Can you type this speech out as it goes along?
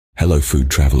Hello food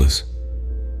travelers.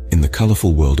 In the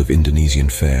colorful world of Indonesian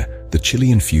fare, the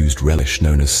chili-infused relish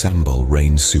known as sambal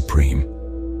reigns supreme.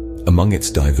 Among its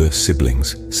diverse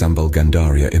siblings, Sambal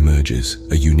Gandaria emerges,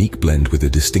 a unique blend with a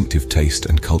distinctive taste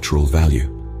and cultural value.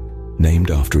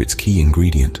 Named after its key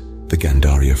ingredient, the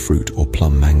Gandaria fruit or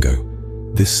plum mango,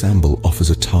 this sambal offers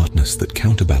a tartness that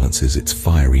counterbalances its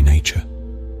fiery nature.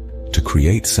 To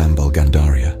create Sambal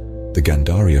Gandaria, the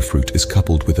Gandaria fruit is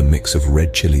coupled with a mix of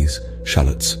red chilies,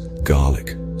 shallots,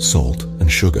 garlic, salt,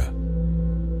 and sugar.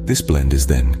 This blend is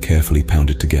then carefully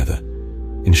pounded together,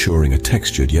 ensuring a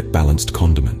textured yet balanced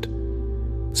condiment.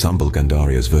 Sambal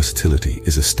Gandaria's versatility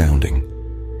is astounding.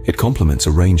 It complements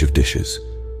a range of dishes,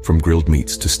 from grilled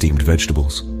meats to steamed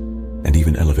vegetables, and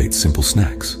even elevates simple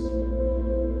snacks.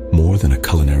 More than a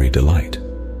culinary delight,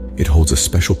 it holds a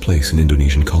special place in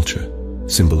Indonesian culture,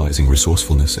 symbolizing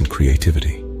resourcefulness and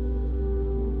creativity.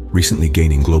 Recently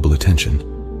gaining global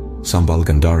attention, Sambal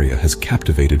Gandaria has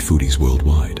captivated foodies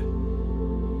worldwide.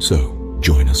 So,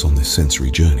 join us on this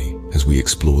sensory journey as we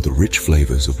explore the rich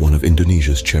flavors of one of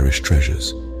Indonesia's cherished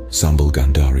treasures, Sambal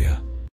Gandaria.